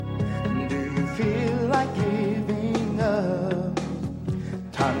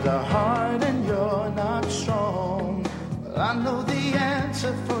times are hard and you're not strong, well, I know the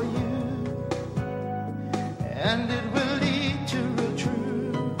answer for you, and it will lead to real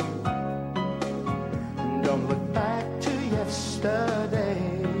truth. Don't look back to yesterday.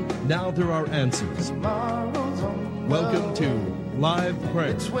 Now there are answers. Tomorrow's on the Welcome to Live Prayer.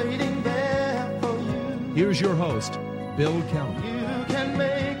 It's waiting there for you. Here's your host, Bill Keller. You can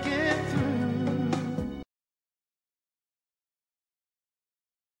make it through.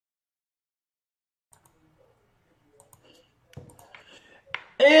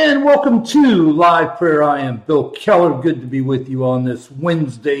 And welcome to Live Prayer. I am Bill Keller. Good to be with you on this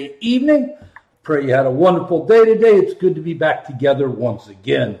Wednesday evening. Pray you had a wonderful day today. It's good to be back together once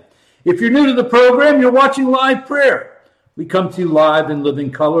again. If you're new to the program, you're watching Live Prayer. We come to you live in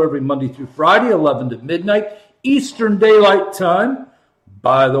living color every Monday through Friday, 11 to midnight, Eastern Daylight Time.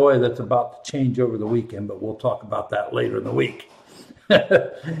 By the way, that's about to change over the weekend, but we'll talk about that later in the week.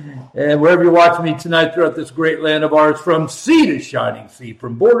 And wherever you're watching me tonight throughout this great land of ours, from sea to shining sea,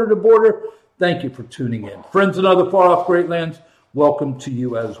 from border to border, thank you for tuning in. Friends in other far-off great lands, welcome to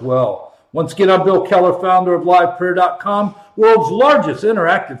you as well. Once again, I'm Bill Keller, founder of Liveprayer.com, world's largest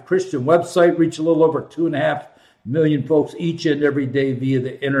interactive Christian website, reach a little over 2.5 million folks each and every day via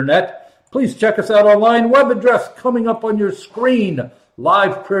the internet. Please check us out online. Web address coming up on your screen,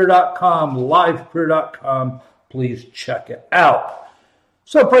 Liveprayer.com, Liveprayer.com. Please check it out.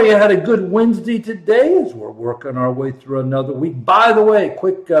 So I pray you had a good Wednesday today as we're working our way through another week. By the way,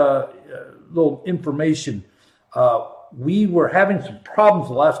 quick little information. We were having some problems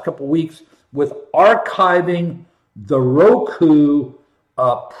the last couple of weeks with archiving the Roku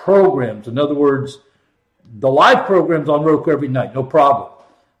programs. In other words, the live programs on Roku every night, no problem.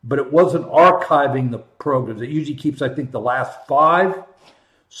 But it wasn't archiving the programs. It usually keeps, I think, the last 5.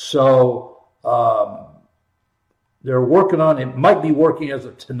 So they're working on it. Might be working as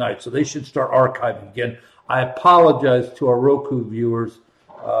of tonight, so they should start archiving again. I apologize to our Roku viewers.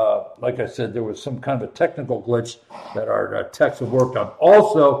 Like I said, there was some kind of a technical glitch that our techs have worked on.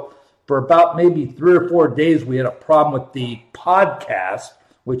 Also, for about maybe 3 or 4 days, we had a problem with the podcast,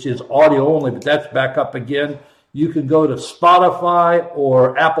 which is audio only, but that's back up again. You can go to Spotify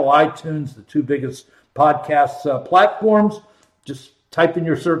or Apple iTunes, the 2 biggest podcast platforms. Just type in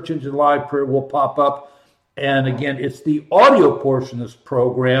your search engine Live Prayer, will pop up. And again, it's the audio portion of this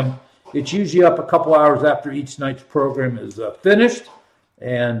program. It's usually up a couple hours after each night's program is finished.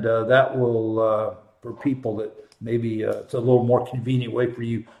 And that will, for people that maybe it's a little more convenient way for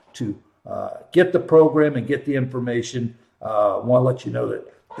you to get the program and get the information. I want to let you know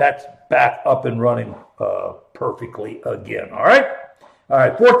that that's back up and running perfectly again. All right? All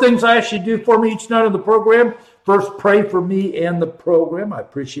right, 4 things I ask you to do for me each night of the program. First, pray for me and the program. I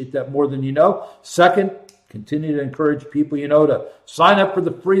appreciate that more than you know. Second, continue to encourage people you know to sign up for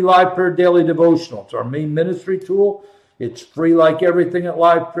the free Live Prayer Daily Devotional. It's our main ministry tool. It's free like everything at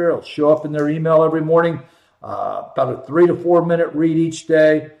Live Prayer. It'll show up in their email every morning. About a 3 to 4 minute read each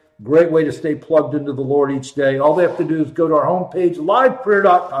day. Great way to stay plugged into the Lord each day. All they have to do is go to our homepage,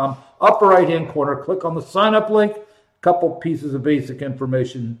 liveprayer.com, upper right-hand corner, click on the sign-up link, couple pieces of basic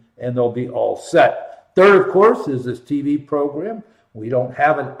information, and they'll be all set. Third, of course, is this TV program. We don't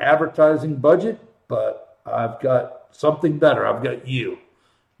have an advertising budget, but I've got something better. I've got you.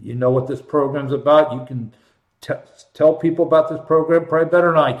 You know what this program's about. You can tell people about this program probably better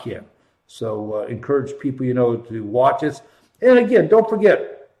than I can. So encourage people you know to watch us. And again, don't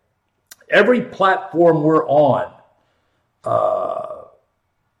forget, every platform we're on,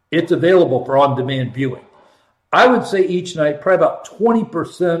 it's available for on-demand viewing. I would say each night, probably about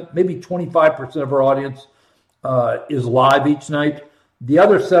 20%, maybe 25% of our audience is live each night. The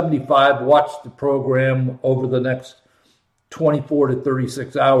other 75 watch the program over the next 24 to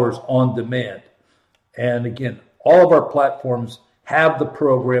 36 hours on demand. And again, all of our platforms have the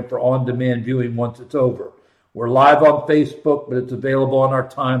program for on-demand viewing once it's over. We're live on Facebook, but it's available on our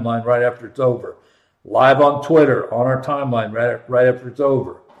timeline right after it's over. Live on Twitter, on our timeline right after it's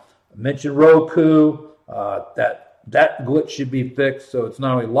over. I mentioned Roku. That glitch should be fixed, so it's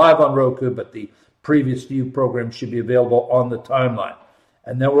not only live on Roku, but the previous few programs should be available on the timeline.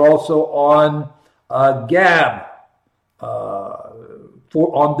 And then we're also on Gab,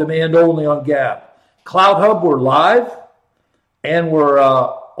 for on demand only on Gab. Cloud Hub, we're live, and we're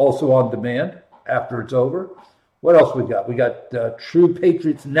also on demand after it's over. What else we got? We got True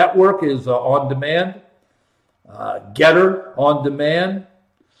Patriots Network is on demand. Getter on demand.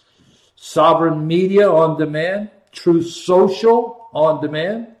 Sovereign Media on demand. True Social on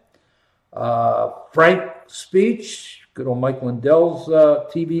demand. Frank Speech, good old Mike Lindell's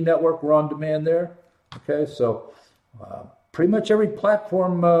TV network, we're on demand there. Okay, so pretty much every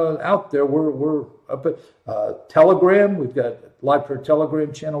platform out there. We're up at Telegram. We've got Liveprayer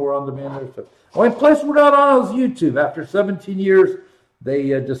Telegram channel. We're on demand there. So, and plus, we're not on YouTube. After 17 years, they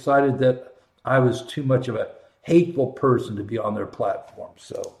decided that I was too much of a hateful person to be on their platform.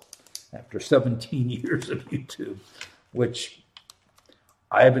 So after 17 years of YouTube, which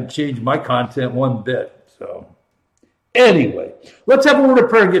I haven't changed my content one bit. So anyway, let's have a word of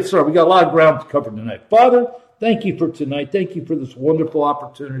prayer and get started. We got a lot of ground to cover tonight. Father, thank you for tonight. Thank you for this wonderful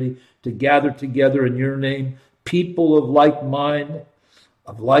opportunity to gather together in your name, people of like mind,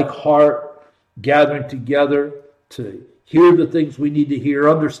 of like heart, gathering together to hear the things we need to hear,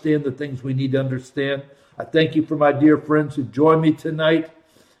 understand the things we need to understand. I thank you for my dear friends who joined me tonight,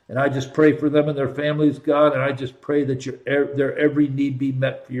 and I just pray for them and their families, God, and I just pray that their every need be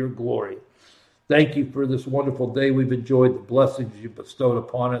met for your glory. Thank you for this wonderful day. We've enjoyed the blessings you bestowed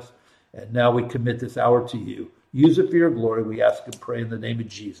upon us, and now we commit this hour to you. Use it for your glory. We ask and pray in the name of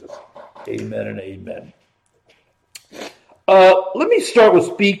Jesus. Amen and amen. Let me start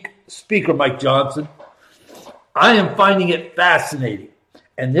with Speaker Mike Johnson. I am finding it fascinating,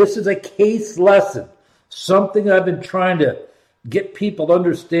 and this is a case lesson, something I've been trying to get people to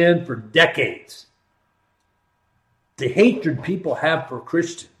understand for decades. The hatred people have for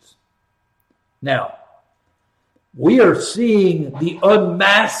Christians. Now, we are seeing the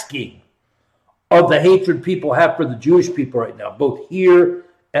unmasking of the hatred people have for the Jewish people right now, both here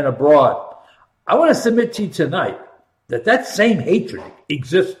and abroad. I want to submit to you tonight that same hatred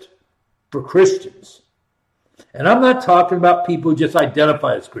exists for Christians. And I'm not talking about people who just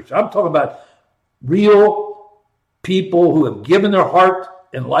identify as Christians. I'm talking about real people who have given their heart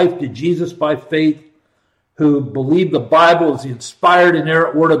and life to Jesus by faith, who believe the Bible is the inspired,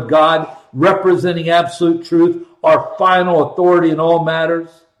 inerrant Word of God, representing absolute truth, our final authority in all matters.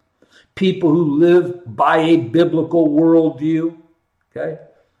 People who live by a biblical worldview. Okay?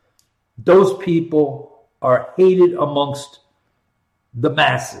 Those people are hated amongst the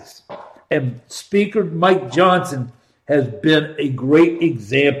masses. And Speaker Mike Johnson has been a great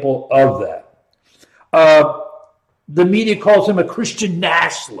example of that. The media calls him a Christian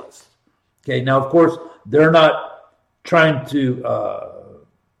nationalist. Okay, now, of course, they're not trying to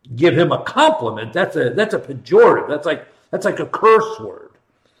give him a compliment. That's a pejorative. That's like a curse word.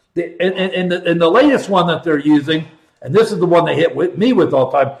 And the latest one that they're using, and this is the one they hit me with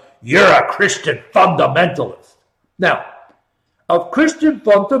all the time, you're a Christian fundamentalist. Now, a Christian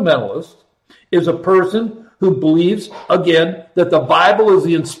fundamentalist is a person who believes, again, that the Bible is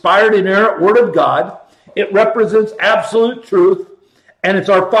the inspired, inerrant Word of God. It represents absolute truth, and it's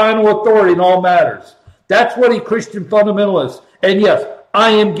our final authority in all matters. That's what a Christian fundamentalist is. And yes,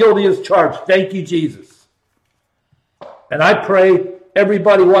 I am guilty as charged. Thank you, Jesus. And I pray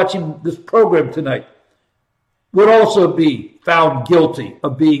everybody watching this program tonight would also be found guilty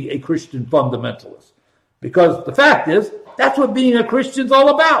of being a Christian fundamentalist. Because the fact is, that's what being a Christian is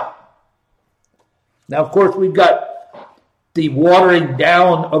all about. Now, of course, we've got the watering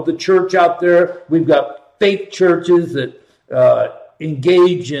down of the church out there. We've got fake churches that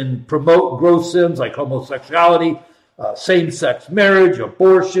engage and promote gross sins like homosexuality, same-sex marriage,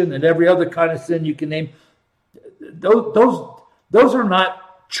 abortion, and every other kind of sin you can name. Those are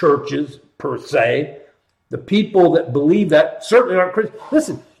not churches per se. The people that believe that certainly aren't Christians.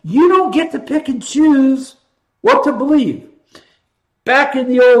 Listen, you don't get to pick and choose what to believe. Back in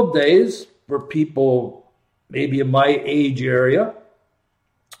the old days, for people maybe in my age area,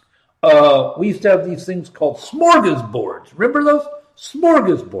 we used to have these things called smorgasbords. Remember those?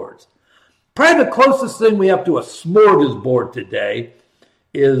 Smorgasbords. Probably the closest thing we have to a smorgasbord today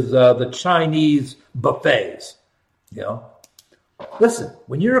is the Chinese buffets. You know, listen,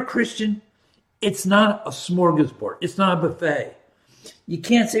 when you're a Christian, it's not a smorgasbord. It's not a buffet. You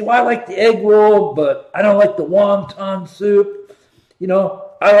can't say, well, I like the egg roll, but I don't like the wonton soup. You know,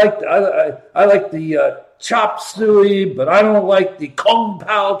 I like the chop suey, but I don't like the kung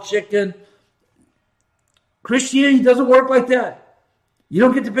pao chicken. Christianity doesn't work like that. You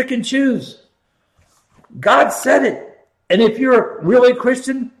don't get to pick and choose. God said it. And if you're really a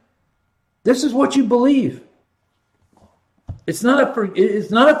Christian, this is what you believe. It's not up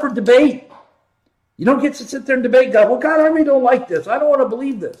for debate. You don't get to sit there and debate God. Well, God, I really don't like this. I don't want to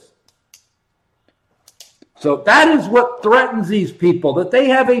believe this. So that is what threatens these people, that they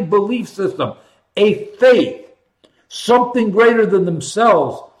have a belief system, a faith, something greater than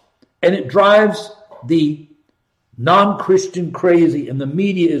themselves, and it drives the non-Christian crazy, and the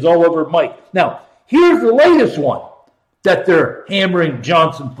media is all over Mike. Now, here's the latest one that they're hammering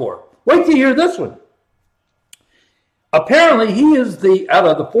Johnson for. Wait till you hear this one. Apparently, he is out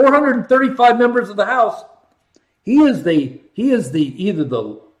of the 435 members of the House, He is the either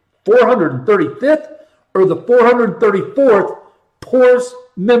the 435th or the 434th poorest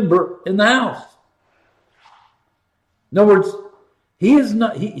member in the House. In other words, he's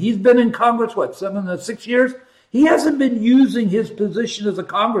been in Congress, 6 years? He hasn't been using his position as a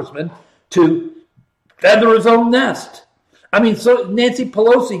congressman to feather his own nest. I mean, so Nancy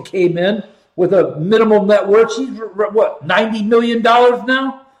Pelosi came in with a minimum net worth. She's, what, $90 million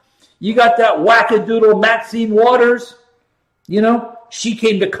now? You got that wackadoodle Maxine Waters, she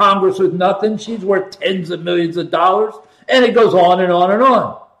came to Congress with nothing. She's worth tens of millions of dollars. And it goes on and on and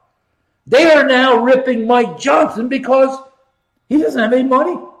on. They are now ripping Mike Johnson because he doesn't have any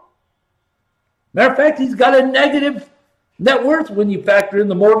money. Matter of fact, he's got a negative net worth when you factor in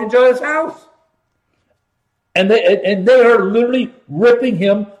the mortgage on his house. And they are literally ripping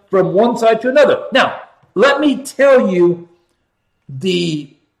him from one side to another. Now, let me tell you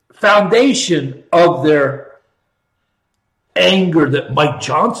the foundation of their anger that Mike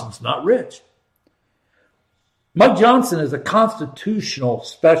Johnson's not rich. Mike Johnson is a constitutional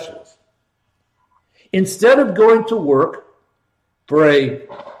specialist. Instead of going to work for a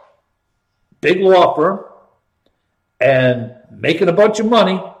big law firm and making a bunch of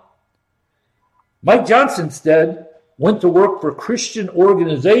money, Mike Johnson instead went to work for Christian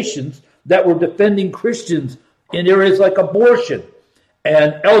organizations that were defending Christians in areas like abortion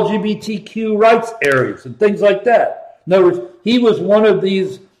and LGBTQ rights areas and things like that. In other words, he was one of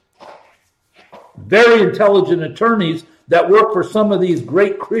these very intelligent attorneys that work for some of these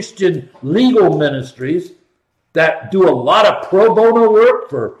great Christian legal ministries that do a lot of pro bono work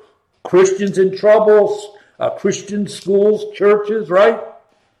for Christians in trouble, Christian schools, churches, right?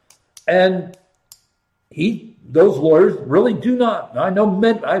 And those lawyers really do not. I know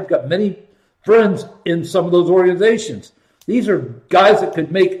I've got many friends in some of those organizations. These are guys that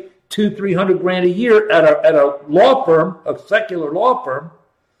could make $200,000-300,000 a year at a law firm, a secular law firm,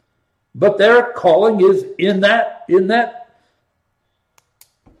 but their calling is in that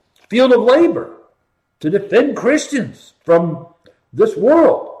field of labor to defend Christians from this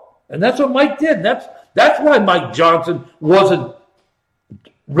world. And that's what Mike did. And that's why Mike Johnson wasn't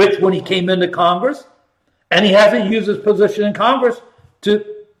rich when he came into Congress. And he hasn't used his position in Congress to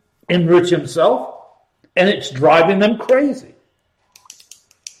enrich himself. And it's driving them crazy.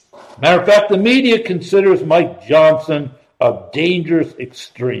 Matter of fact, the media considers Mike Johnson a dangerous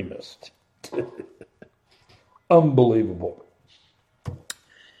extremist. Unbelievable.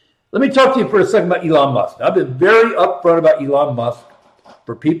 Let me talk to you for a second about Elon Musk. I've been very upfront about Elon Musk.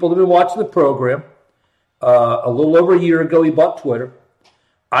 For people that have been watching the program, a little over a year ago, he bought Twitter.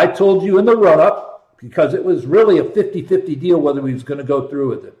 I told you in the run-up, because it was really a 50-50 deal whether he was going to go through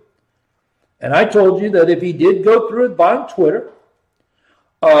with it. And I told you that if he did go through with buying Twitter,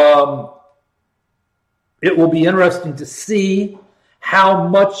 it will be interesting to see how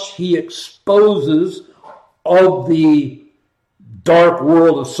much he exposes of the dark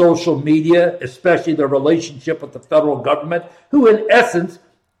world of social media, especially their relationship with the federal government, who in essence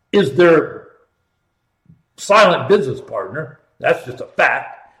is their silent business partner. That's just a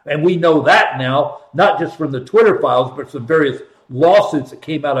fact. And we know that now, not just from the Twitter files, but some various lawsuits that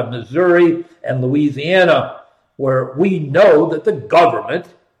came out of Missouri and Louisiana, where we know that the government,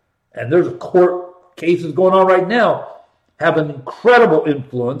 and there's court cases going on right now, have an incredible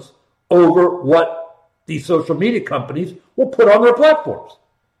influence over what these social media companies will put on their platforms.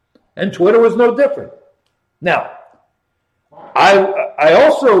 And Twitter was no different. Now, I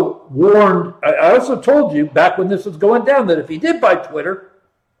also told you back when this was going down that if he did buy Twitter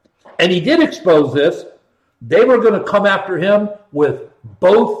and he did expose this, they were going to come after him with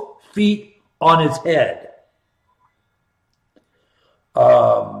both feet on his head.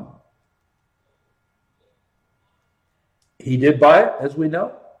 He did buy it, as we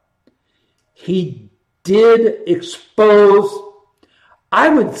know. He did expose, I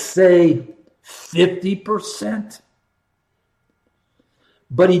would say 50%.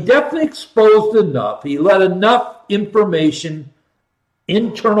 But he definitely exposed enough. He let enough information,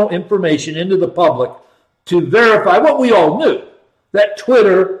 internal information, into the public to verify what we all knew, that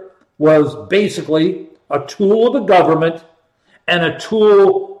Twitter was basically a tool of the government and a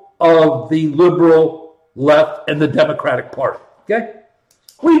tool of the liberal left and the Democratic Party. Okay?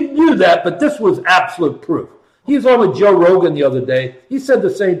 We knew that, but this was absolute proof. He was on with Joe Rogan the other day. He said the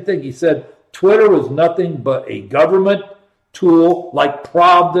same thing. He said Twitter was nothing but a government tool like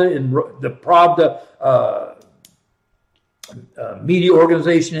Pravda and the Pravda media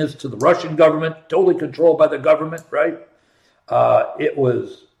organization is to the Russian government, totally controlled by the government, right? It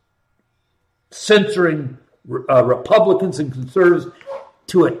was censoring Republicans and conservatives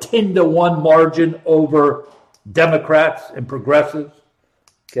to a 10-to-1 margin over Democrats and progressives.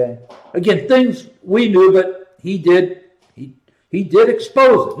 Okay. Again, things we knew, but he did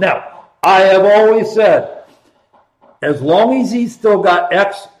expose it. Now, I have always said, as long as he's still got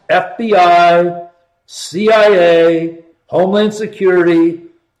FBI, CIA, Homeland Security,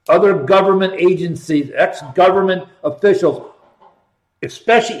 other government agencies, ex-government officials,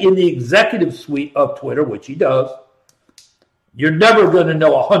 especially in the executive suite of Twitter, which he does, you're never going to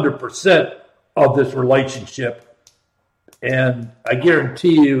know 100% of this relationship. And I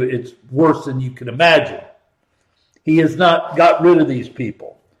guarantee you it's worse than you can imagine. He has not got rid of these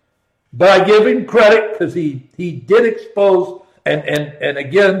people. But I give him credit because he did expose, and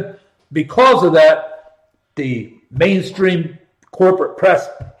again, because of that, the mainstream corporate press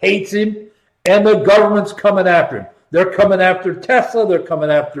hates him, and the government's coming after him. They're coming after Tesla. They're coming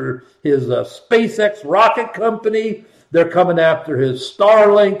after his SpaceX rocket company. They're coming after his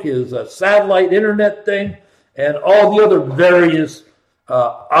Starlink, his satellite internet thing, and all the other various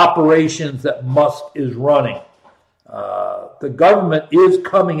operations that Musk is running. The government is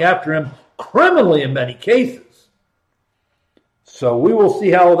coming after him criminally in many cases. So we will see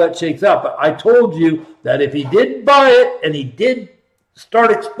how all that shakes out. But I told you that if he did buy it and he did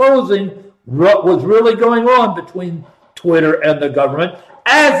start exposing what was really going on between Twitter and the government,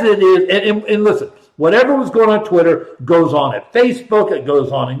 as it is, and listen, whatever was going on Twitter goes on at Facebook, it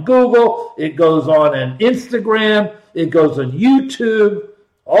goes on in Google, it goes on in Instagram, it goes on YouTube,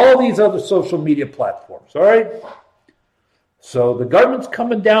 all these other social media platforms, all right? So the government's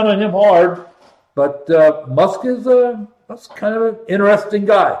coming down on him hard, but Musk is kind of an interesting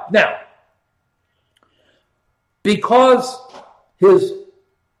guy. Now, because his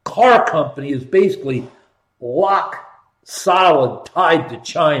car company is basically lock solid tied to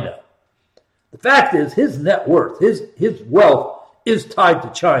China, the fact is his net worth, his wealth is tied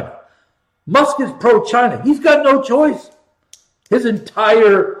to China. Musk is pro-China. He's got no choice. His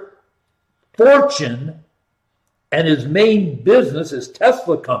entire fortune and his main business, his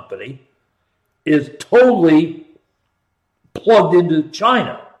Tesla company, is totally plugged into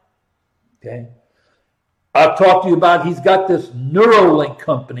China. Okay, I've talked to you about he's got this Neuralink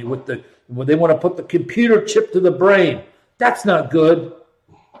company where they want to put the computer chip to the brain. That's not good.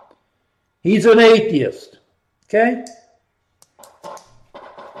 He's an atheist. Okay,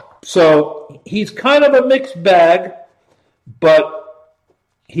 so he's kind of a mixed bag, but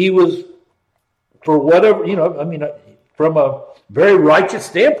he was, for whatever, from a very righteous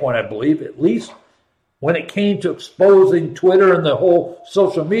standpoint, I believe, at least when it came to exposing Twitter and the whole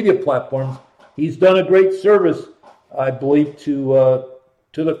social media platforms, he's done a great service, I believe, to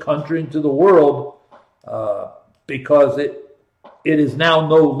the country and to the world, because it is now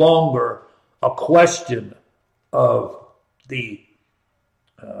no longer a question of the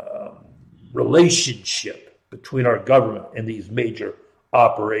relationship between our government and these major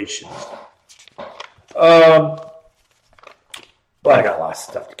operations. But I got a lot of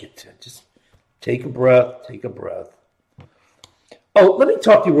stuff to get to. Just take a breath. Oh, let me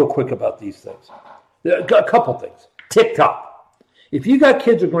talk to you real quick about these things. A couple things. TikTok. If you got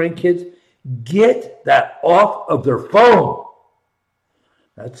kids or grandkids, get that off of their phone.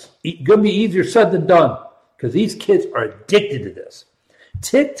 That's going to be easier said than done because these kids are addicted to this.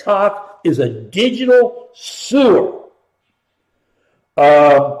 TikTok is a digital sewer.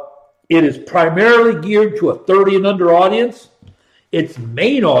 It is primarily geared to a 30 and under audience. Its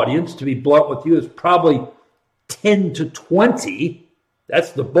main audience, to be blunt with you, is probably 10 to 20.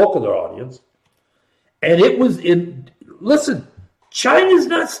 That's the bulk of their audience. And it was listen, China's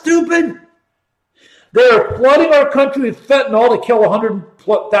not stupid. They're flooding our country with fentanyl to kill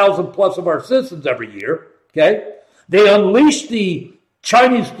 100,000 plus of our citizens every year. Okay? They unleashed the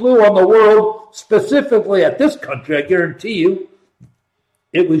Chinese flu on the world, specifically at this country, I guarantee you.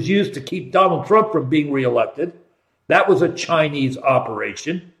 It was used to keep Donald Trump from being reelected. That was a Chinese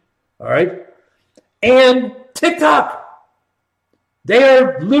operation. All right? And TikTok. They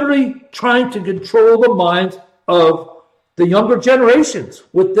are literally trying to control the minds of the younger generations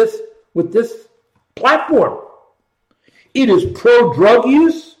with this platform. It is pro-drug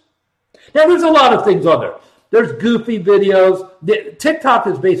use. Now, there's a lot of things on there. There's goofy videos. TikTok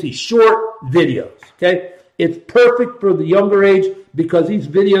is basically short videos, okay? It's perfect for the younger age because these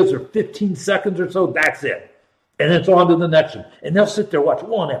videos are 15 seconds or so. That's it. And it's on to the next one. And they'll sit there watch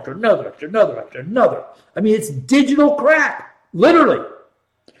one after another, after another, after another. I mean, it's digital crap, literally.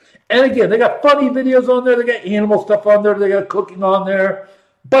 And again, they got funny videos on there. They got animal stuff on there. They got cooking on there.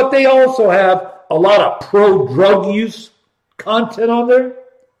 But they also have a lot of pro-drug use content on there.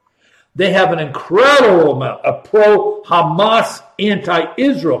 They have an incredible amount of pro-Hamas,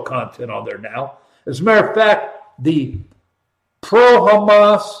 anti-Israel content on there now. As a matter of fact, the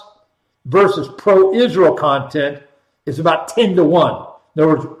pro-Hamas versus pro-Israel content is about 10 to 1. In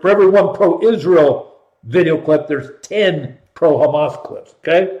other words, for every one pro-Israel video clip, there's 10 pro-Hamas clips,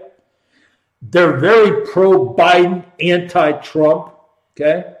 okay? They're very pro-Biden, anti-Trump,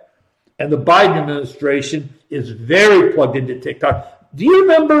 okay? And the Biden administration is very plugged into TikTok. Do you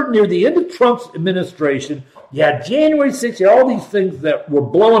remember near the end of Trump's administration, you had January 6th, you had all these things that were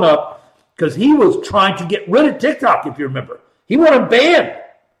blowing up because he was trying to get rid of TikTok, if you remember. He wanted banned.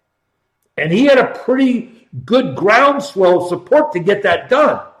 And he had a pretty good groundswell of support to get that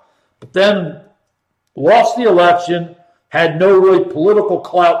done. But then lost the election, had no really political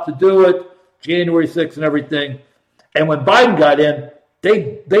clout to do it, January 6th and everything. And when Biden got in,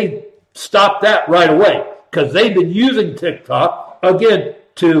 they stopped that right away because they've been using TikTok, again,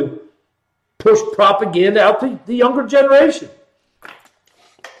 to push propaganda out to the younger generation.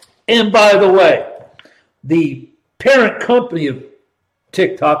 And by the way, the parent company of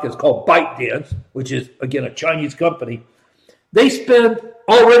TikTok is called ByteDance, which is, again, a Chinese company. They spent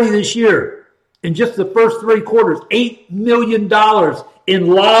already this year, in just the first 3 quarters, $8 million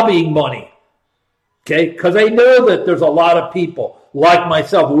in lobbying money. Okay? Because they know that there's a lot of people, like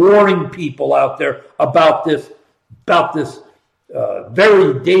myself, warning people out there about this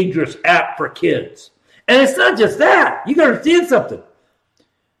very dangerous app for kids. And it's not just that. You got to understand something.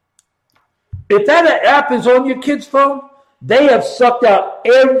 If that app is on your kid's phone, they have sucked out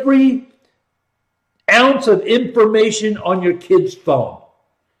every ounce of information on your kid's phone.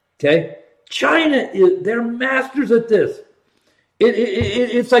 Okay? China they're masters at this.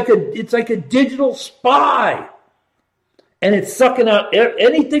 It's like a digital spy. And it's sucking out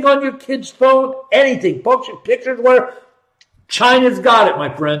anything on your kid's phone, anything, pictures, whatever. China's got it,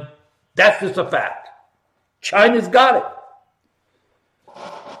 my friend. That's just a fact. China's got it.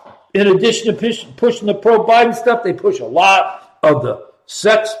 In addition to pushing the pro-Biden stuff, they push a lot of the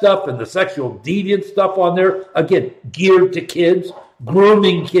sex stuff and the sexual deviant stuff on there. Again, geared to kids,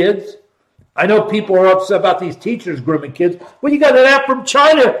 grooming kids. I know people are upset about these teachers grooming kids. Well, you got an app from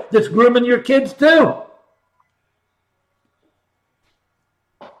China that's grooming your kids too.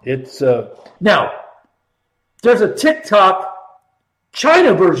 It's now, there's a TikTok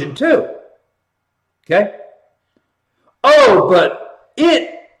China version too. Okay? Oh, but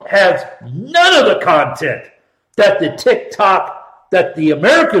it has none of the content that the TikTok, that the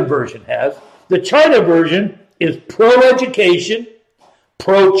American version has. The China version is pro-education,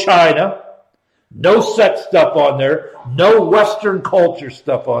 pro-China, no sex stuff on there, no Western culture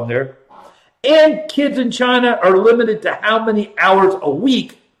stuff on there. And kids in China are limited to how many hours a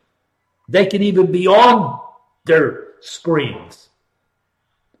week they can even be on their screens.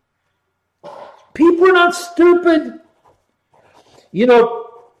 People are not stupid. You know,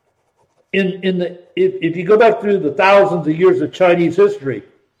 if you go back through the thousands of years of Chinese history,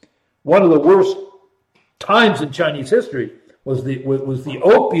 one of the worst times in Chinese history was the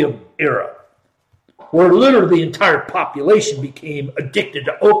opium era, where literally the entire population became addicted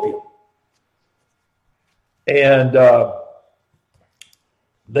to opium. And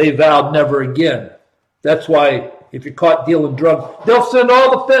they vowed never again. That's why if you're caught dealing drugs, they'll send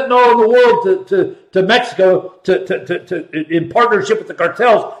all the fentanyl in the world to Mexico to in partnership with the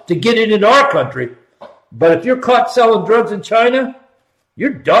cartels to get it into our country. But if you're caught selling drugs in China, you're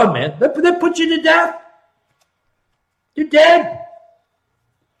done, man. They put you to death. You're dead.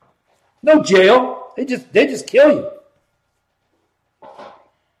 No jail. They just kill you.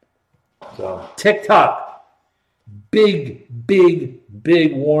 So TikTok, big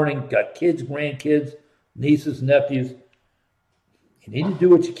warning. Got kids, grandkids, nieces, nephews. You need to do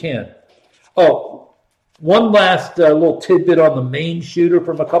what you can. Oh, one last little tidbit on the Maine shooter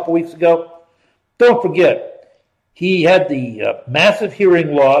from a couple weeks ago. Don't forget, he had the massive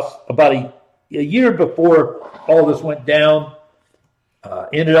hearing loss about a year before all this went down.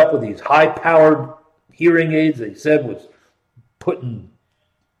 Ended up with these high-powered hearing aids that he said was putting,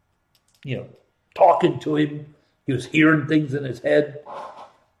 talking to him. He was hearing things in his head.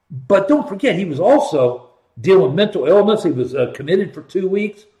 But don't forget, he was also dealing with mental illness. He was committed for 2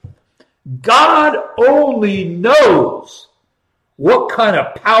 weeks. God only knows what kind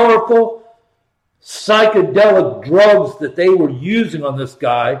of powerful psychedelic drugs that they were using on this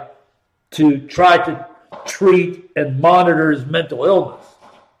guy to try to treat and monitor his mental illness.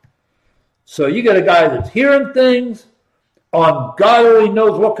 So you got a guy that's hearing things on God only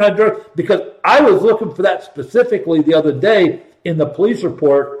knows what kind of drugs, because I was looking for that specifically the other day in the police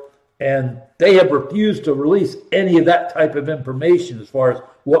report, and they have refused to release any of that type of information as far as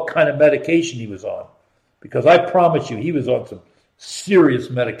what kind of medication he was on. Because I promise you, he was on some serious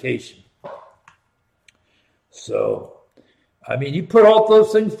medication. So, I mean, you put all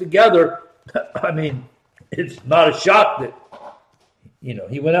those things together, I mean, it's not a shock that,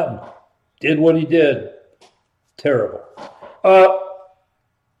 he went out and did what he did. Terrible.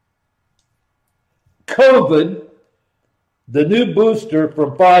 COVID, the new booster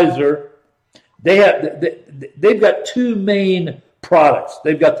from Pfizer, they've got two main products.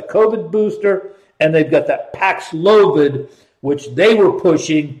 They've got the COVID booster and they've got that Paxlovid, which they were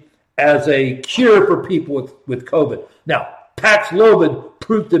pushing as a cure for people with COVID. Now, Paxlovid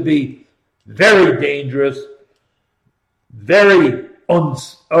proved to be very dangerous, very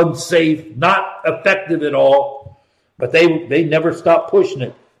unsafe, not effective at all, but they never stopped pushing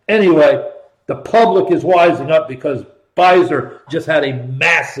it. Anyway, the public is wising up because Pfizer just had a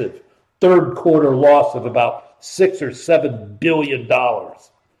massive third quarter loss of about $6 or $7 billion.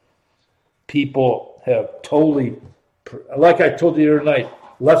 People have totally, like I told you the other night,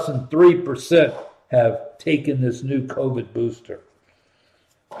 less than 3% have taken this new COVID booster.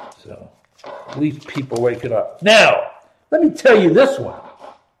 So at least people are waking up. Now, let me tell you this one.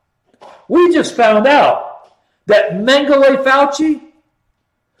 We just found out that Mengele Fauci,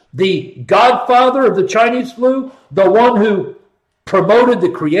 the godfather of the Chinese flu, the one who promoted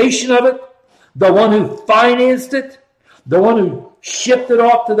the creation of it, the one who financed it, the one who shipped it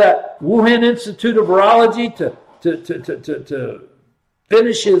off to that Wuhan Institute of Virology to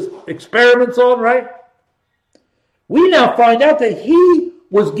finish his experiments on, right? We now find out that he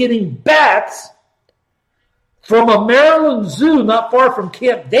was getting bats from a Maryland zoo not far from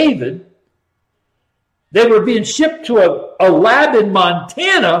Camp David. They were being shipped to a lab in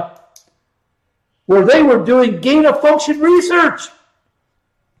Montana where they were doing gain-of-function research,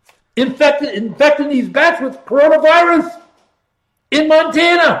 infecting these bats with coronavirus in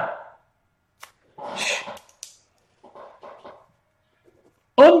Montana.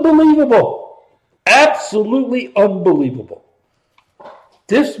 Unbelievable. Absolutely unbelievable.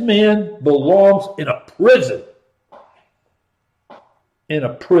 This man belongs in a prison. In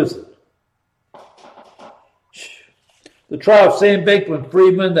a prison. The trial of Sam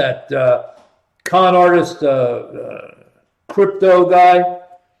Bankman-Friedman, that con artist, crypto guy,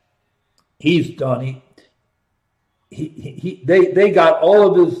 he's done. They got all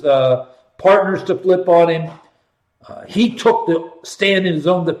of his partners to flip on him. He took the stand in his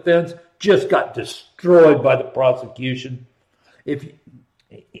own defense, just got destroyed by the prosecution.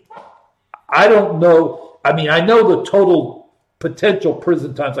 I don't know. I mean, I know the total potential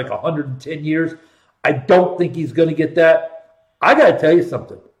prison time is like 110 years. I don't think he's going to get that. I got to tell you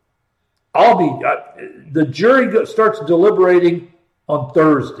something. The jury starts deliberating on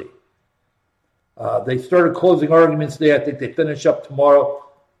Thursday. They started closing arguments today. I think they finish up tomorrow.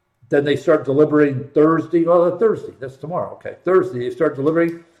 Then they start deliberating Thursday. Oh, Thursday. That's tomorrow. Okay. Thursday, they start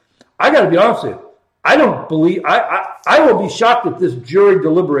deliberating. I got to be honest with you. I don't believe, I will be shocked if this jury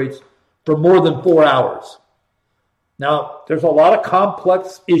deliberates for more than 4 hours. Now, there's a lot of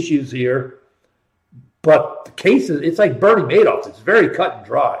complex issues here, but the cases, it's like Bernie Madoff. It's very cut and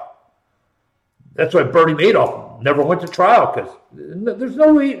dry. That's why Bernie Madoff never went to trial, because there's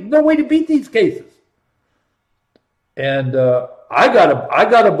no way to beat these cases. And I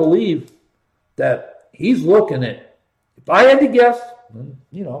gotta believe that he's looking at. If I had to guess,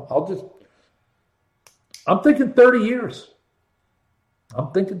 I'm thinking 30 years.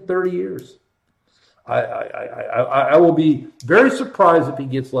 I'm thinking 30 years. I will be very surprised if he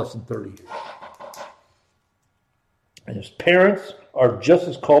gets less than 30 years. And his parents are just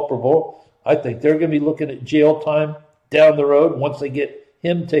as culpable. I think they're going to be looking at jail time down the road once they get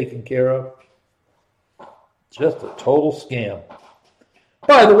him taken care of. Just a total scam.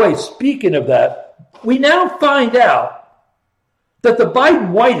 By the way, speaking of that, we now find out that the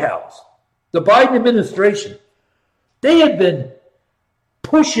Biden White House, the Biden administration, they had been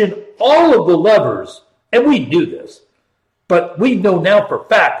pushing all of the levers, and we knew this, but we know now for a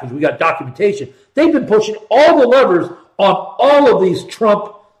fact because we got documentation. They've been pushing all the levers on all of these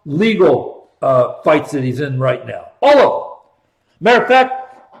Trump legal fights that he's in right now. All of them. Matter of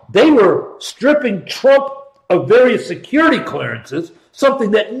fact, they were stripping Trump of various security clearances,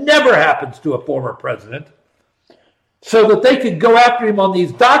 something that never happens to a former president, so that they could go after him on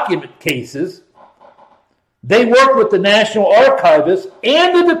these document cases. They worked with the National Archivist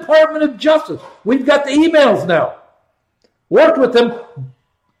and the Department of Justice. We've got the emails now. Worked with them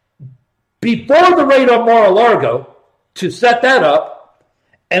before the raid on Mar-a-Lago to set that up,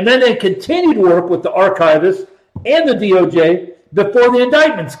 and then they continued to work with the Archivist and the DOJ before the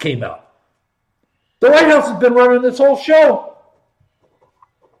indictments came out. The White House has been running this whole show.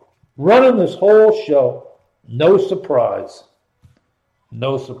 Running this whole show. No surprise.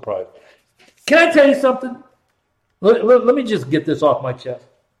 No surprise. Can I tell you something? Let me just get this off my chest.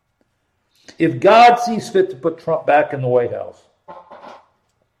 If God sees fit to put Trump back in the White House,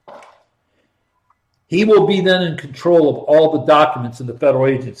 he will be then in control of all the documents in the federal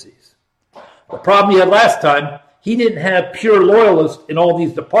agencies. The problem he had last time, he didn't have pure loyalists in all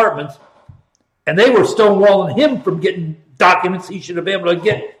these departments, and they were stonewalling him from getting documents he should have been able to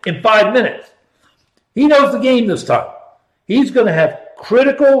get in 5 minutes. He knows the game this time. He's going to have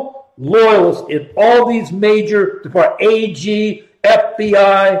critical loyalists in all these major departments, AG,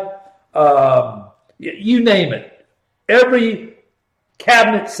 FBI, you name it. Every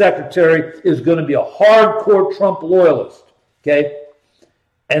cabinet secretary is going to be a hardcore Trump loyalist, okay?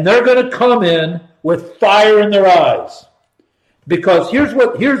 And they're going to come in with fire in their eyes. Because here's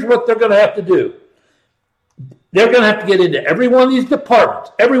what they're going to have to do. They're going to have to get into every one of these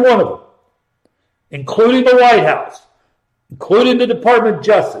departments, every one of them, including the White House, including the Department of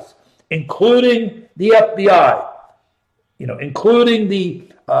Justice, including the FBI, including the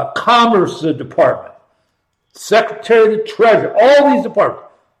Commerce Department, Secretary of the Treasury, all these departments.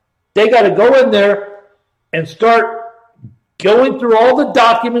 They got to go in there and start going through all the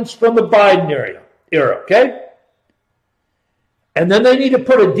documents from the Biden era, okay? And then they need to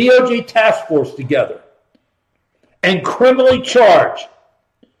put a DOJ task force together and criminally charge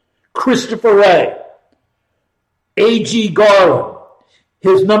Christopher Wray, A.G. Garland,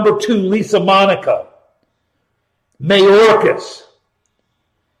 his number 2, Lisa Monaco, Mayorkas,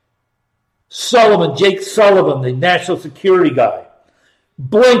 Sullivan, Jake Sullivan, the national security guy,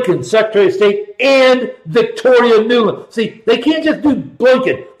 Blinken, Secretary of State, and Victoria Nuland. See, they can't just do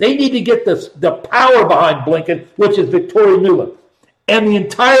Blinken. They need to get the power behind Blinken, which is Victoria Nuland, and the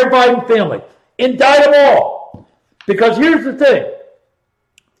entire Biden family. Indict them all. Because here's the thing.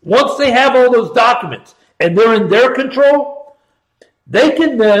 Once they have all those documents and they're in their control, they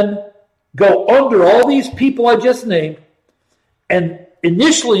can then go under all these people I just named and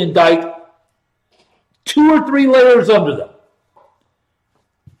initially indict 2 or 3 layers under them.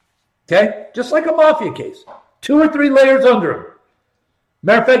 Okay? Just like a mafia case. 2 or 3 layers under them.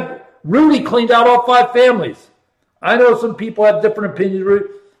 Matter of fact, Rudy cleaned out all 5 families. I know some people have different opinions.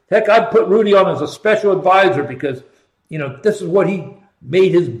 Heck, I'd put Rudy on as a special advisor because, this is what he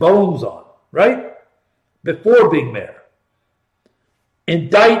made his bones on, right? Before being mayor.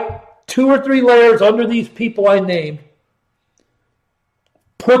 Indict 2 or 3 layers under these people I named.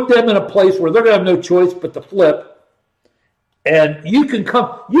 Put them in a place where they're going to have no choice but to flip. And you can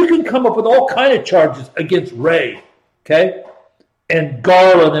come up with all kind of charges against Ray, okay? And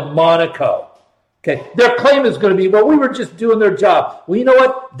Garland and Monaco. Okay. Their claim is going to be, well, we were just doing their job. Well, you know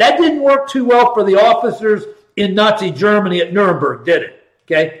what? That didn't work too well for the officers in Nazi Germany at Nuremberg, did it?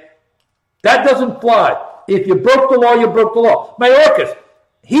 Okay? That doesn't fly. If you broke the law, you broke the law. Mayorkas,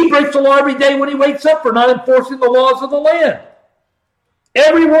 he breaks the law every day when he wakes up for not enforcing the laws of the land.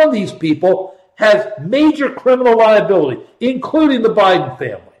 Every one of these people has major criminal liability, including the Biden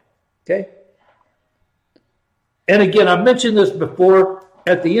family. Okay? And again, I mentioned this before.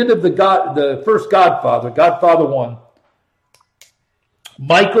 At the end of the first Godfather, Godfather 1,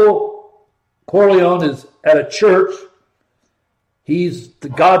 Michael Corleone is at a church. He's the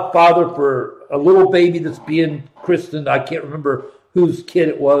godfather for a little baby that's being christened. I can't remember whose kid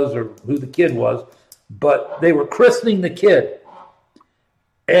it was or who the kid was, but they were christening the kid.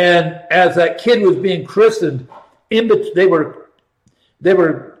 And as that kid was being christened, they were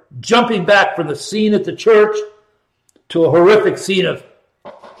jumping back from the scene at the church to a horrific scene of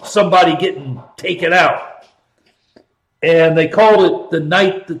somebody getting taken out. And they called it the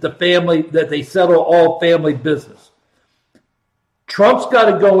night that they settle all family business. Trump's got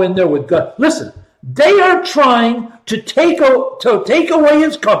to go in there with guns. Listen, they are trying to take away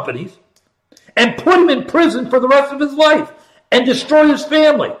his companies and put him in prison for the rest of his life and destroy his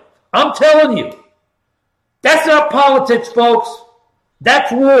family. I'm telling you. That's not politics, folks.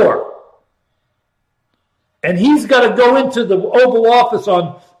 That's war. And he's got to go into the Oval Office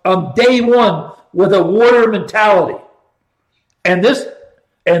on day one with a warrior mentality. And this,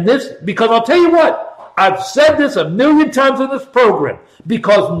 because I'll tell you what, I've said this a million times in this program,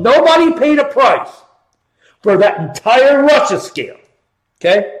 because nobody paid a price for that entire Russia scam.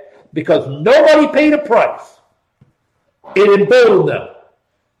 Okay? Because nobody paid a price. It emboldened them.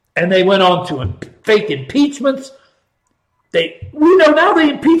 And they went on to fake impeachments. We know now they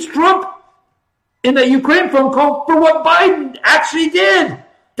impeached Trump in that Ukraine phone call for what Biden actually did.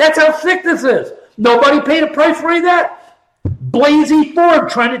 That's how sick this is. Nobody paid a price for any of that. Blasey Ford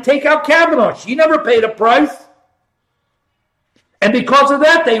trying to take out Kavanaugh. She never paid a price. And because of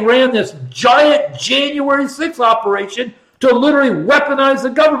that, they ran this giant January 6th operation to literally weaponize the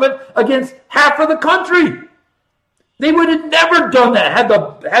government against half of the country. They would have never done that,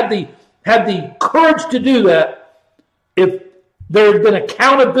 had the courage to do that if there had been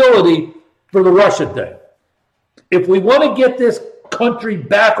accountability for the Russia thing. If we want to get this country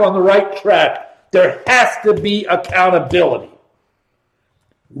back on the right track, there has to be accountability.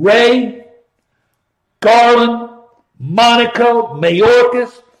 Ray, Garland, Monaco,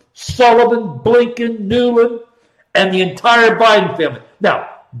 Mayorkas, Sullivan, Blinken, Newland, and the entire Biden family. Now,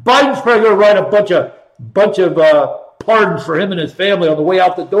 Biden's probably going to write a bunch of pardons for him and his family on the way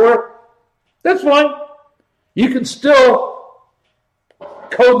out the door. That's fine. You can still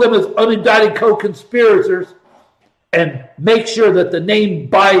code them as unindicted co-conspirators and make sure that the name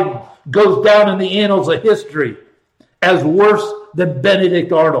Biden goes down in the annals of history as worse than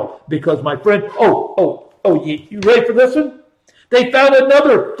Benedict Arnold. Because, my friend, you ready for this one? They found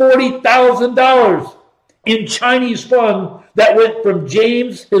another $40,000 in Chinese fund that went from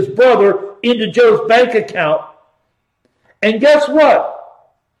James, his brother, into Joe's bank account. And guess what?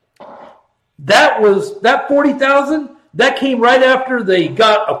 That $40,000, that came right after they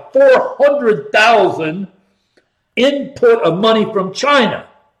got a $400,000 input of money from China.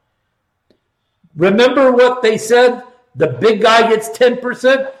 Remember what they said? The big guy gets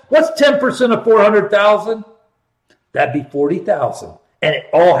 10%. What's 10% of 400,000? That'd be 40,000, and it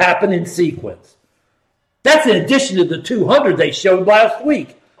all happened in sequence. That's in addition to the 200 they showed last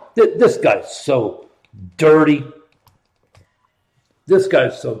week. This guy's so dirty. This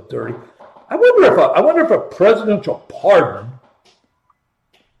guy's so dirty. I wonder if a presidential pardon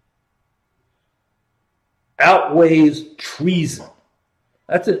outweighs treason.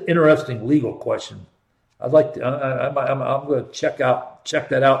 That's an interesting legal question. I'd like to. I'm going to check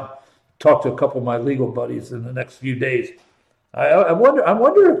that out. Talk to a couple of my legal buddies in the next few days. I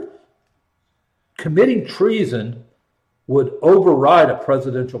wonder if committing treason would override a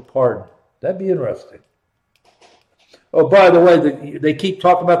presidential pardon. That'd be interesting. Oh, by the way, they keep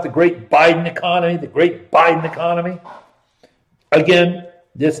talking about the great Biden economy, the great Biden economy. Again,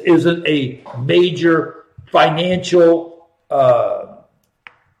 this isn't a major financial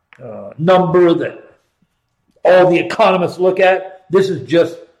number that all the economists look at. This is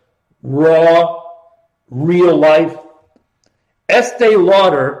just raw, real life. Estee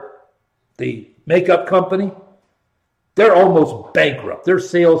Lauder, the makeup company, they're almost bankrupt. Their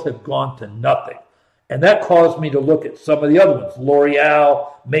sales have gone to nothing. And that caused me to look at some of the other ones.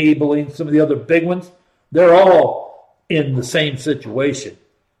 L'Oreal, Maybelline, some of the other big ones. They're all in the same situation.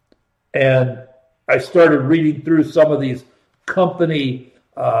 And I started reading through some of these company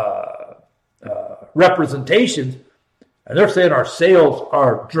representations, and they're saying our sales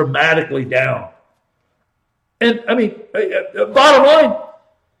are dramatically down. And, I mean, bottom line,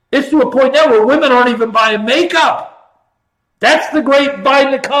 it's to a point now where women aren't even buying makeup. That's the great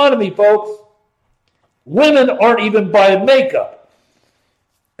Biden economy, folks. Women aren't even buying makeup.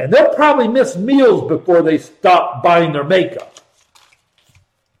 And they'll probably miss meals before they stop buying their makeup.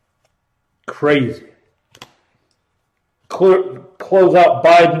 Crazy. Close out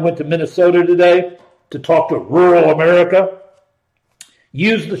Biden went to Minnesota today to talk to rural America.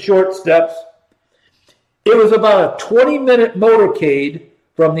 Used the short steps. It was about a 20-minute motorcade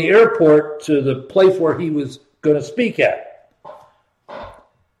from the airport to the place where he was going to speak at.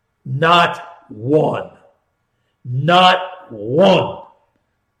 Not one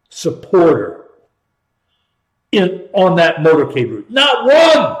supporter on that motorcade route. Not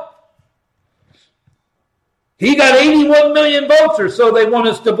one. He got 81 million votes or so they want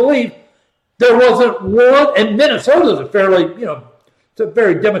us to believe. There wasn't one, and Minnesota's a fairly, it's a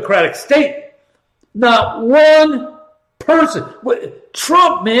very democratic state. Not one person.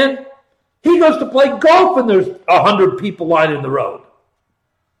 Trump, man, he goes to play golf and there's 100 people lining the road.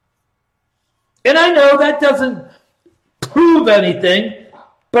 And I know that doesn't prove anything,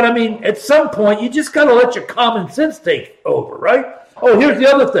 but I mean, at some point, you just got to let your common sense take over, right? Oh, here's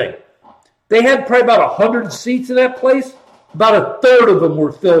the other thing. They had probably about 100 seats in that place. About a third of them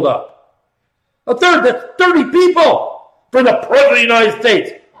were filled up. A third, that's 30 people for the President of the United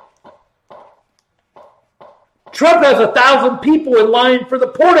States. Trump has 1,000 people in line for the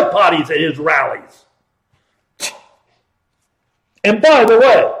porta potties at his rallies. And by the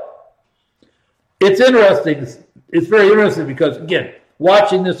way, it's interesting. It's very interesting because, again,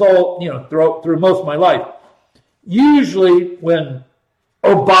 watching this all, through most of my life, usually when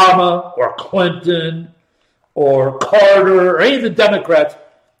Obama or Clinton or Carter or any of the Democrats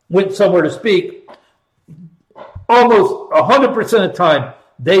went somewhere to speak, almost 100% of the time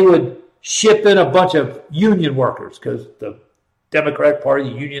they would ship in a bunch of union workers because the Democratic Party,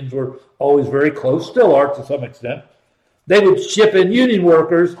 the unions were always very close, still are to some extent. They would ship in union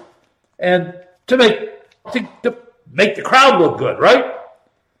workers and to make the crowd look good, right?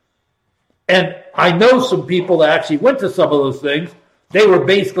 And I know some people that actually went to some of those things. They were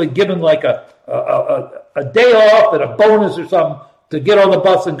basically given like a day off and a bonus or something to get on the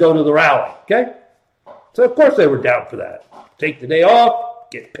bus and go to the rally, okay? So, of course, they were down for that. Take the day off,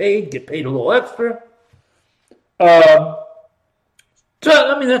 get paid a little extra.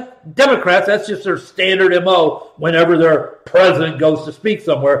 Democrats, that's just their standard MO whenever their president goes to speak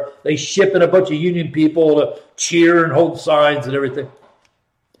somewhere. They ship in a bunch of union people to cheer and hold signs and everything.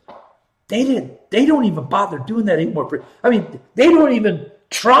 They don't even bother doing that anymore. They don't even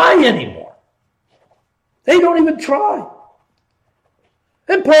try anymore. They don't even try.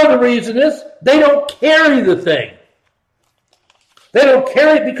 And part of the reason is they don't carry the thing. They don't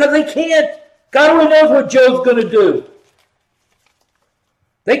carry it because they can't. God only knows what Joe's going to do.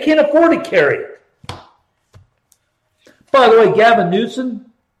 They can't afford to carry it. By the way, Gavin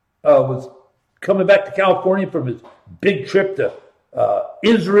Newsom was coming back to California from his big trip to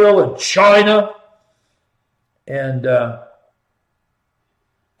Israel and China. And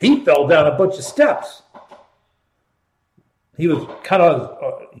he fell down a bunch of steps. He was kind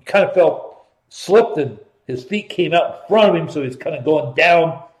of felt slipped and his feet came out in front of him, so he's kind of going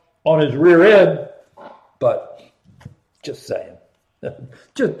down on his rear end. But just saying.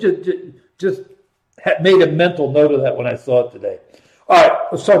 just made a mental note of that when I saw it today. All right,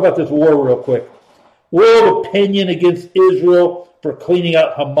 let's talk about this war real quick. World opinion against Israel for cleaning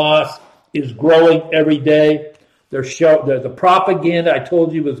out Hamas is growing every day. The propaganda I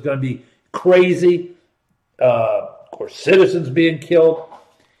told you was going to be crazy. Of course, citizens being killed.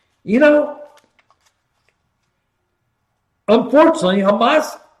 Unfortunately,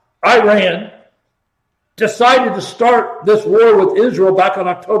 Iran decided to start this war with Israel back on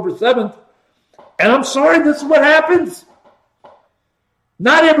October 7th. And I'm sorry, this is what happens.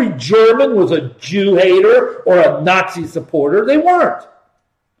 Not every German was a Jew hater or a Nazi supporter. They weren't.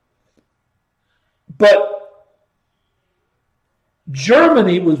 But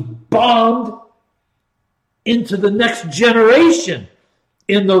Germany was bombed into the next generation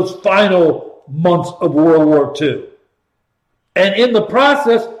in those final months of World War II. And in the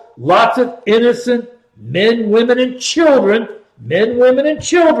process, lots of innocent men, women, and children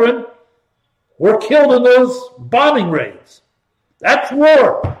were killed in those bombing raids. That's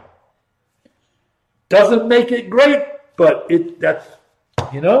war. Doesn't make it great, but that's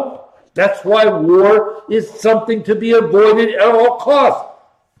why war is something to be avoided at all costs.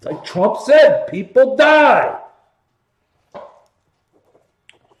 Like Trump said, people die.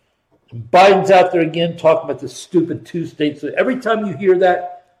 Biden's out there again talking about the stupid two states. So every time you hear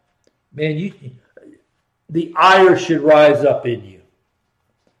that, man, the ire should rise up in you.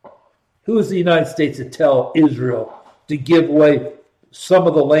 Who is the United States to tell Israel to give away some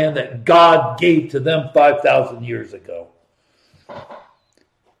of the land that God gave to them 5,000 years ago?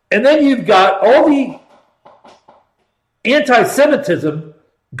 And then you've got all the anti-Semitism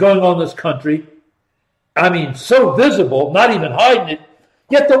going on in this country. So visible, not even hiding it.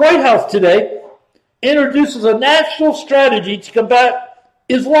 Yet the White House today introduces a national strategy to combat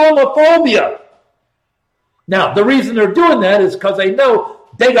Islamophobia. Now, the reason they're doing that is because they know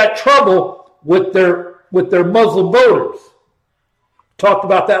they got trouble with their Muslim voters. Talked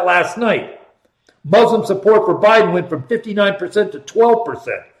about that last night. Muslim support for Biden went from 59% to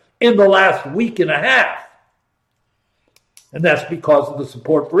 12% in the last week and a half. And that's because of the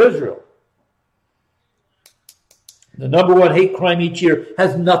support for Israel. The number one hate crime each year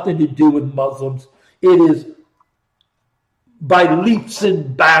has nothing to do with Muslims. It is by leaps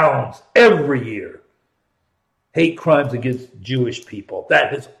and bounds every year. Hate crimes against Jewish people.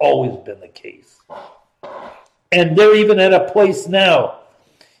 That has always been the case. And they're even at a place now.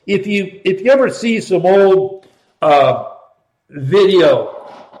 If you ever see some old video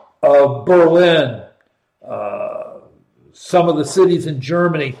of Berlin, some of the cities in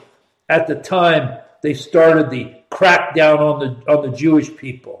Germany at the time they started the crackdown on the Jewish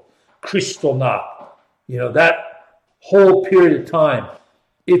people, Kristallnacht, that whole period of time.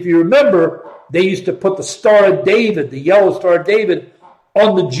 If you remember, they used to put the Star of David, the yellow Star of David,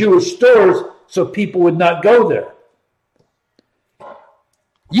 on the Jewish stores so people would not go there.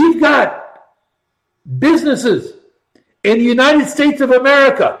 You've got businesses in the United States of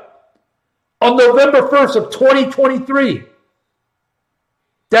America on November 1st of 2023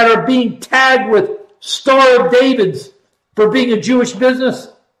 that are being tagged with Star of Davids for being a Jewish business.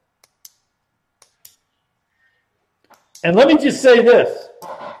 And let me just say this.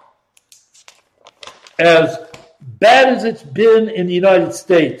 As bad as it's been in the United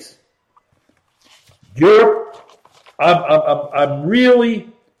States, Europe, I'm really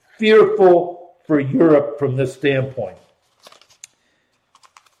fearful for Europe from this standpoint.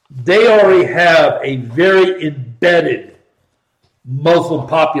 They already have a very embedded Muslim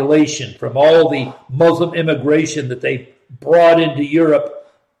population from all the Muslim immigration that they brought into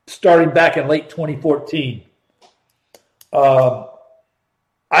Europe starting back in late 2014.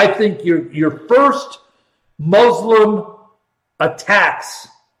 I think your first Muslim attacks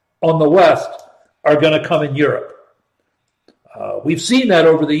on the West are going to come in Europe. We've seen that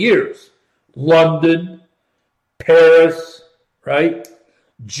over the years. London, Paris, right?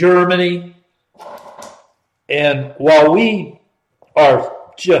 Germany. And while we are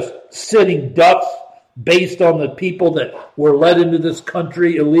just sitting ducks based on the people that were led into this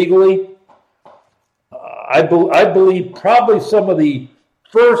country illegally, I believe probably some of the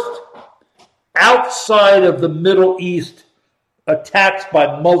first outside of the Middle East attacks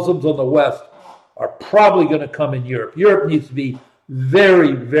by Muslims on the West are probably going to come in Europe. Europe needs to be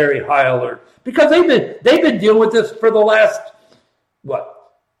very, very high alert because they've been dealing with this for the last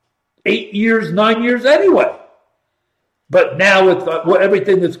 8 years, 9 years anyway. But now with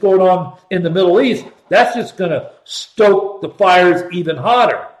everything that's going on in the Middle East, that's just going to stoke the fires even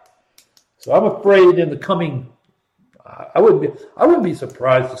hotter. So I'm afraid in the coming, I wouldn't be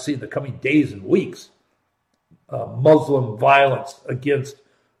surprised to see in the coming days and weeks Muslim violence against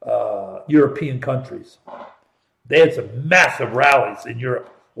European countries. They had some massive rallies in Europe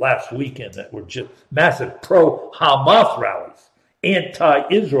last weekend that were just massive pro-Hamas rallies,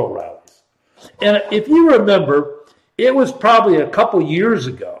 anti-Israel rallies. And if you remember, it was probably a couple years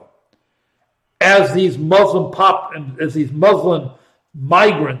ago, as these Muslim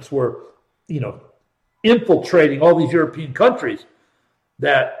migrants were, infiltrating all these European countries,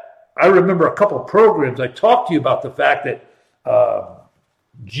 that I remember a couple of programs I talked to you about the fact that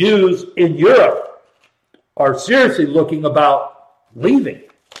Jews in Europe are seriously looking about leaving.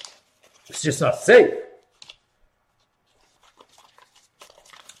 It's just not safe.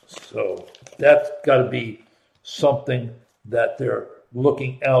 So that's got to be something that they're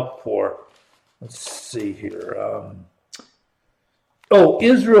looking out for. Let's see here.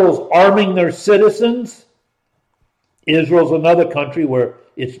 Israel's arming their citizens. Israel's another country where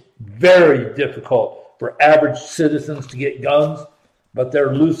it's very difficult for average citizens to get guns, but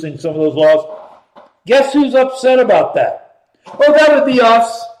they're loosening some of those laws. Guess who's upset about that? Oh, that would be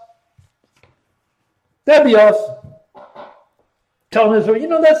us. That'd be us. Telling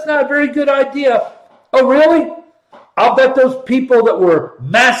Israel, that's not a very good idea. Oh, really? I'll bet those people that were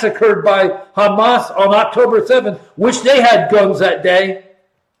massacred by Hamas on October 7th wish they had guns that day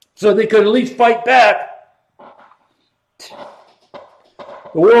so they could at least fight back.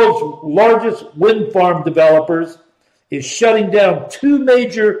 The world's largest wind farm developers is shutting down 2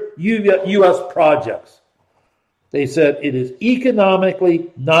 major U.S. projects. They said it is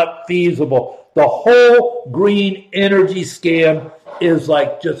economically not feasible. The whole green energy scam is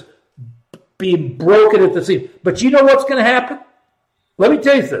like just being broken at the seams. But you know what's going to happen? Let me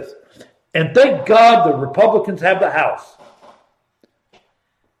tell you this. And thank God the Republicans have the House.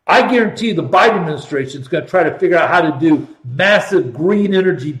 I guarantee you the Biden administration is going to try to figure out how to do massive green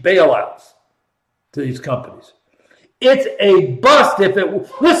energy bailouts to these companies. It's a bust. If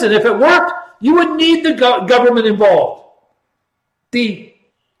it worked, you wouldn't need the government involved. The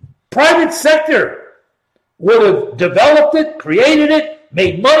private sector would have developed it, created it,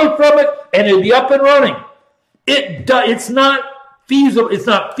 made money from it, and it'd be up and running. It's not feasible. It's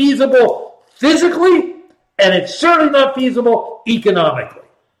not feasible physically, and it's certainly not feasible economically.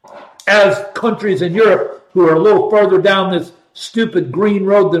 As countries in Europe who are a little further down this stupid green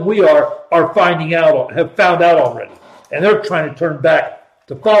road than we have found out already. And they're trying to turn back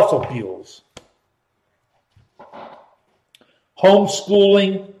to fossil fuels.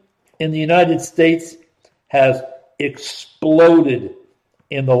 Homeschooling in the United States has exploded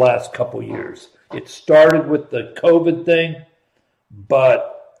in the last couple years. It started with the COVID thing,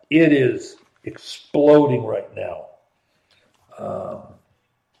 but it is exploding right now.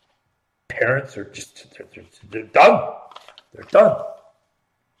 Parents are they're done. They're done.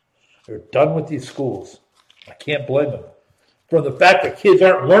 They're done with these schools. I can't blame them. From the fact that kids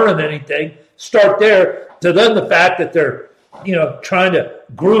aren't learning anything, start there, to then the fact that they're, trying to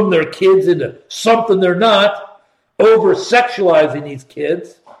groom their kids into something they're not, over-sexualizing these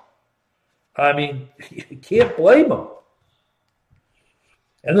kids. I mean, you can't blame them.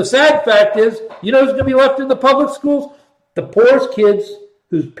 And the sad fact is, who's going to be left in the public schools? The poorest kids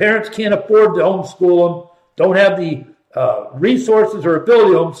whose parents can't afford to homeschool them, don't have the resources or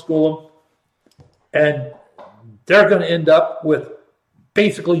ability to homeschool them, and they're going to end up with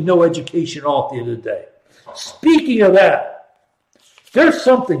basically no education at all at the end of the day. Speaking of that, There's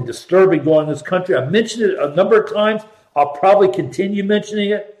something disturbing going on in this country. I've mentioned it a number of times. I'll probably continue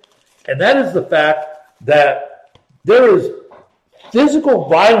mentioning it. And that is the fact that there is physical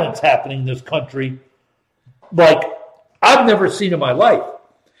violence happening in this country like I've never seen in my life.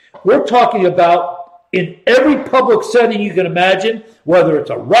 We're talking about in every public setting you can imagine, whether it's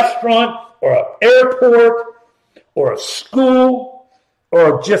a restaurant or an airport or a school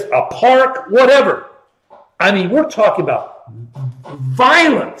or just a park, whatever. I mean, we're talking about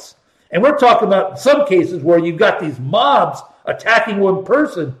violence. And we're talking about some cases where you've got these mobs attacking one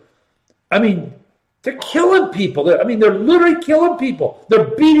person. I mean, they're killing people. They're literally killing people.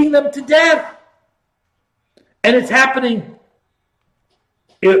 They're beating them to death. And it's happening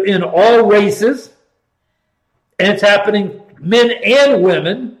in all races. And it's happening men and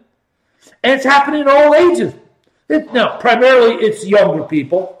women. And it's happening in all ages. Now, primarily it's younger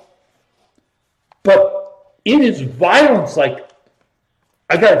people. But it is violence like,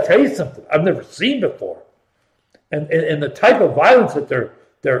 I got to tell you something I've never seen before. And the type of violence that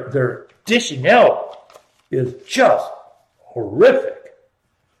they're dishing out is just horrific.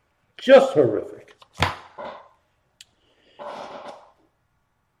 Just horrific.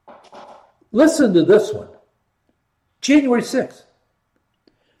 Listen to this one. January 6th.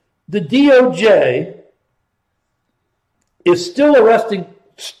 The DOJ is still arresting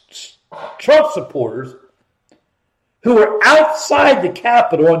Trump supporters who were outside the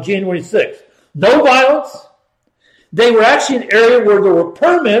Capitol on January 6th. No violence. They were actually in an area where there were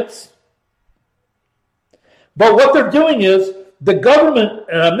permits. But what they're doing is the government,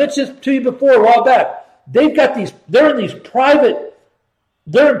 and I mentioned this to you before a while back, they're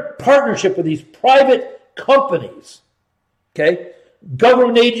in partnership with these private companies. Okay?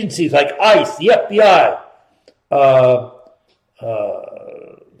 Government agencies like ICE, the FBI,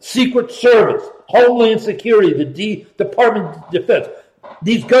 Secret Service, Homeland Security, the Department of Defense.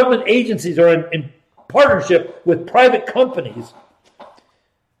 These government agencies are in partnership with private companies.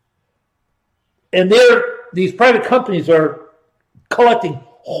 And these private companies are collecting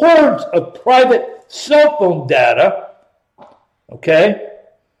hordes of private cell phone data, okay,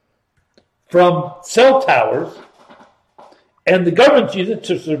 from cell towers. And the government's using it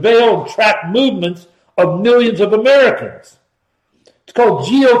to surveil and track movements of millions of Americans. It's called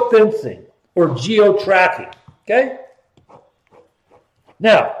geofencing or geo-tracking, okay?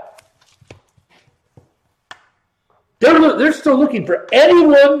 Now, they're still looking for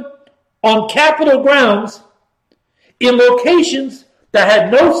anyone on Capitol grounds in locations that had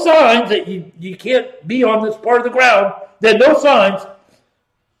no signs that you can't be on this part of the ground. They had no signs,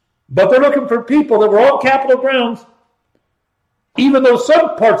 but they're looking for people that were on Capitol grounds, even though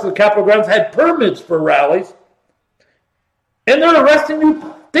some parts of the Capitol grounds had permits for rallies. And they're arresting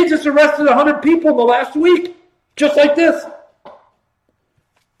you. They just arrested 100 people in the last week, just like this.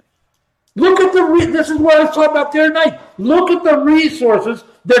 Look at this is what I was talking about the other night. Look at the resources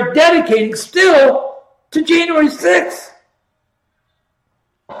they're dedicating still to January 6th.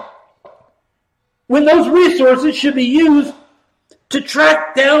 When those resources should be used to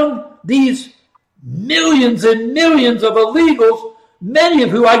track down these millions and millions of illegals, many of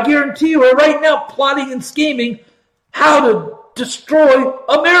who I guarantee you are right now plotting and scheming how to destroy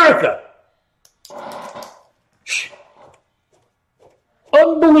America.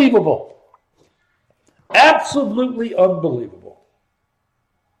 Unbelievable. Absolutely unbelievable.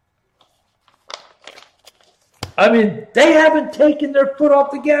 I mean, they haven't taken their foot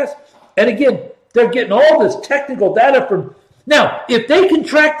off the gas. And again, they're getting all this technical data from... Now, if they can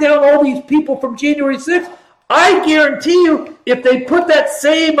track down all these people from January 6th, I guarantee you, if they put that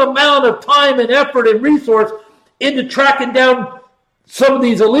same amount of time and effort and resource into tracking down some of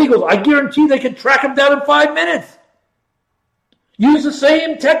these illegals, I guarantee they can track them down in 5 minutes. Use the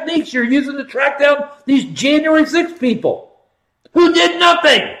same techniques you're using to track down these January 6th people who did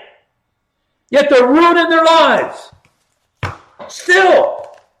nothing, yet they're ruining their lives. Still.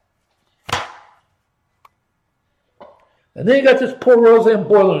 And then you got this poor Roseanne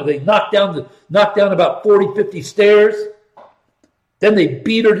Boylan. They knocked down about 40, 50 stairs. Then they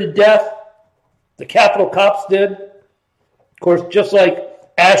beat her to death. The Capitol cops did. Of course, just like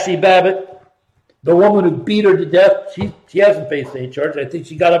Ashley Babbitt, the woman who beat her to death, she hasn't faced any charge. I think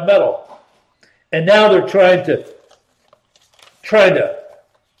she got a medal. And now they're trying to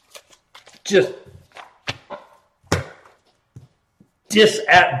just diss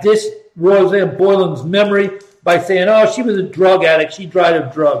Roseanne Boylan's memory by saying, oh, she was a drug addict. She died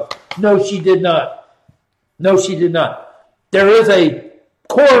of drugs. No, she did not. No, she did not. There is a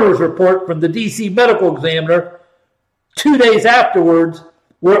coroner's report from the D.C. medical examiner 2 days afterwards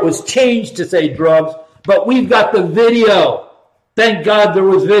where it was changed to say drugs, but we've got the video. Thank God there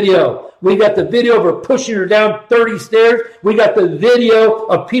was video. We got the video of her pushing her down 30 stairs. We got the video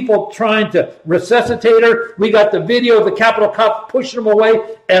of people trying to resuscitate her. We got the video of the Capitol cop pushing them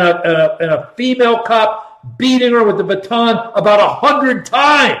away and a female cop beating her with the baton about 100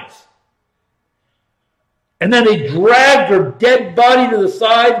 times. And then they dragged her dead body to the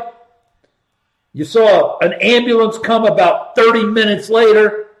side. You saw an ambulance come about 30 minutes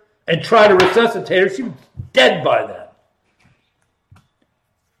later and try to resuscitate her. She was dead by then.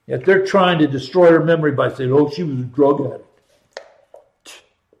 Yet they're trying to destroy her memory by saying, oh, she was a drug addict.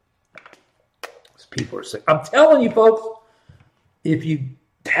 These people are sick. I'm telling you, folks, if you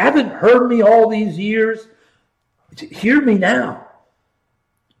haven't heard me all these years, hear me now.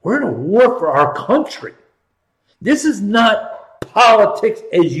 We're in a war for our country. This is not politics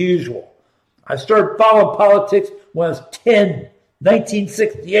as usual. I started following politics when I was 10,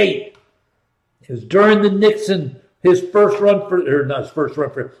 1968. It was during the Nixon, his first run for, or not his first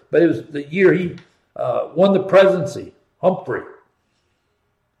run for, but it was the year he won the presidency, Humphrey.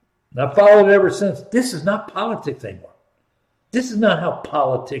 And I've followed it ever since. This is not politics anymore. This is not how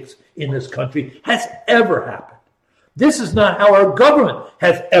politics in this country has ever happened. This is not how our government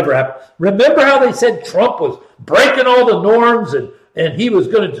has ever happened. Remember how they said Trump was breaking all the norms and he was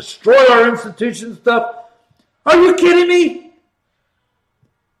going to destroy our institutions and stuff? Are you kidding me?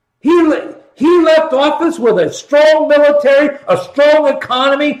 He left office with a strong military, a strong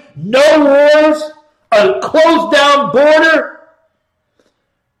economy, no wars, a closed down border,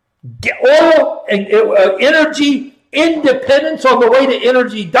 oil and energy independence on the way to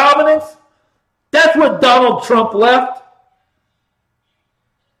energy dominance. That's what Donald Trump left.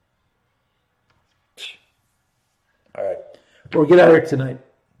 All right. Before we get out of here tonight,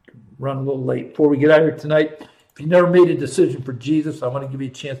 run a little late. Before we get out of here tonight, if you never made a decision for Jesus, I want to give you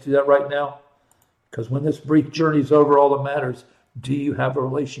a chance to do that right now. Because when this brief journey is over, all that matters, do you have a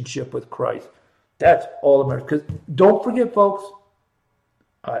relationship with Christ? That's all that matters. Because don't forget, folks,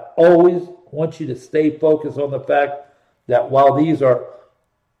 I always want you to stay focused on the fact that while these are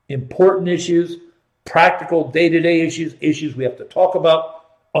important issues, practical day-to-day issues we have to talk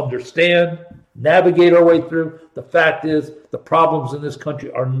about, understand, navigate our way through, the fact is the problems in this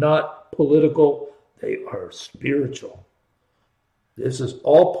country are not political, they are spiritual. This is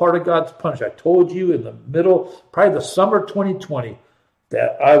all part of God's punishment. I told you in the middle, probably the summer 2020,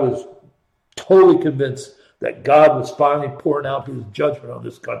 that I was totally convinced that God was finally pouring out his judgment on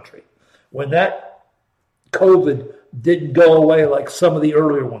this country. When that COVID didn't go away like some of the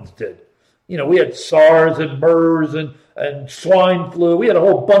earlier ones did. You know, we had SARS and MERS and swine flu. We had a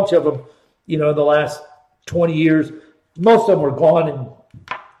whole bunch of them, in the last 20 years. Most of them were gone in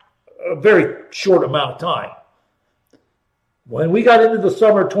a very short amount of time. When we got into the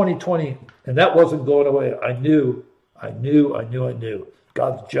summer of 2020, and that wasn't going away, I knew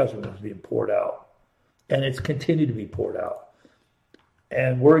God's judgment was being poured out. And it's continued to be poured out.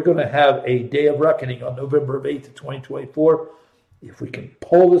 And we're going to have a day of reckoning on November 8th of 2024. If we can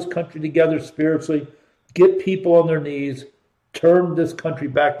pull this country together spiritually, get people on their knees, turn this country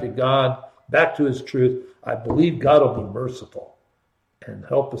back to God, back to his truth, I believe God will be merciful and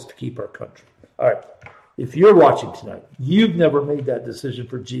help us to keep our country. All right. If you're watching tonight, you've never made that decision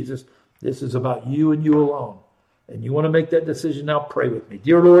for Jesus. This is about you and you alone. And you want to make that decision now, pray with me.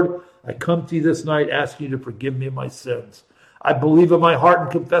 Dear Lord, I come to you this night asking you to forgive me of my sins. I believe in my heart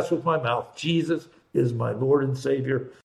and confess with my mouth, Jesus is my Lord and Savior.